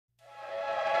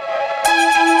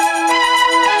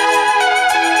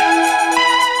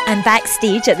And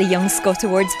backstage at the Young Scot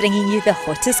Awards, bringing you the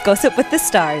hottest gossip with the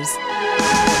stars.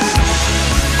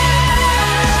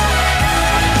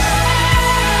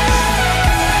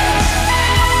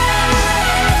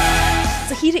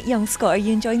 So here at Young Scot, are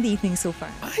you enjoying the evening so far?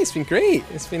 It's been great.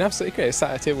 It's been absolutely great. I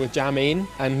sat at a table with Jahmene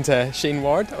and Shane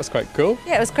Ward. That was quite cool.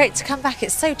 Yeah, it was great to come back.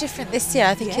 It's so different this year.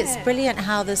 I think it's brilliant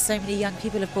how there's so many young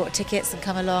people have bought tickets and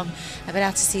come along and been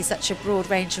able to see such a broad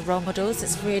range of role models.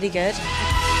 It's really good.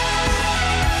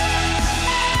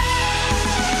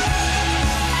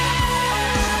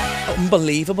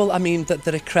 Unbelievable. I mean,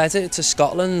 they're a credit to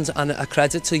Scotland and a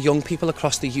credit to young people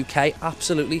across the UK.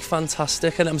 Absolutely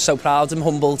fantastic, and I'm so proud and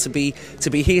humbled to be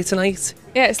here tonight.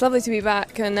 Yeah, it's lovely to be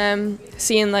back and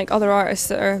seeing like other artists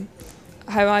that are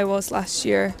how I was last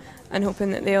year, and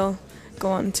hoping that they'll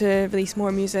go on to release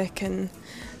more music and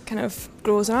kind of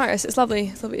grow as an artist. It's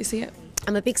lovely to see it.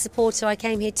 I'm a big supporter. I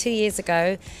came here 2 years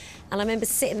ago, and I remember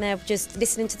sitting there just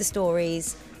listening to the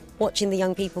stories, watching the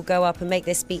young people go up and make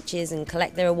their speeches and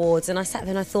collect their awards, and I sat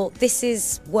there and I thought, this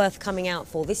is worth coming out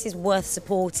for, this is worth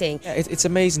supporting. Yeah, it's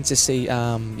amazing to see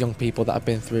young people that have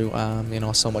been through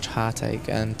so much heartache,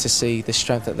 and to see the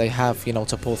strength that they have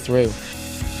to pull through.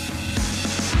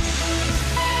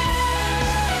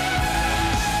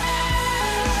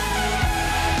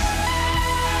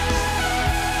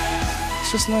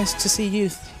 It's just nice to see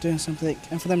youth doing something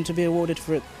and for them to be awarded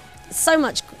for it. So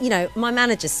much, my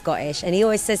manager's Scottish and he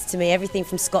always says to me, everything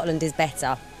from Scotland is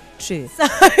better. True. So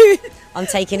I'm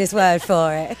taking his word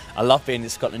for it. I love being in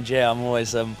Scotland, yeah. I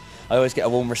always get a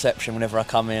warm reception whenever I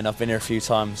come in. I've been here a few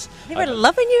times. They were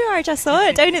loving you, Arj. I saw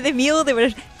it down at the meal. They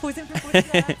were posing for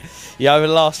photographs. Yeah, over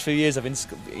the last few years I've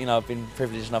been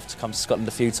privileged enough to come to Scotland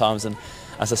a few times, and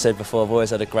as I said before, I've always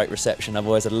had a great reception. I've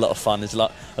always had a lot of fun. There's a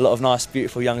lot of nice,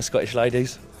 beautiful young Scottish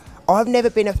ladies. I've never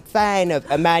been a fan of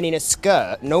a man in a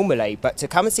skirt normally, but to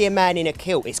come and see a man in a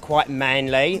kilt is quite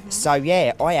manly. So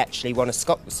yeah, I actually want a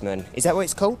Scotsman. Is that what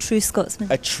it's called? True Scotsman.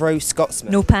 A true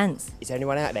Scotsman. No pants. Is there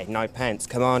anyone out there? No pants.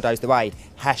 Commando's the way.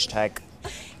 Hashtag.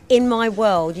 In my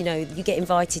world, you get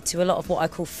invited to a lot of what I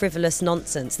call frivolous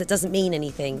nonsense that doesn't mean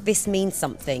anything. This means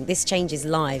something. This changes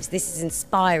lives. This is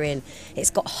inspiring. It's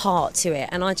got heart to it,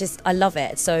 and I love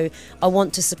it. So I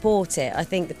want to support it. I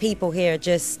think the people here are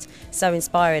just so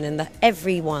inspiring, and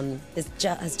everyone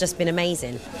has just been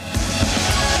amazing.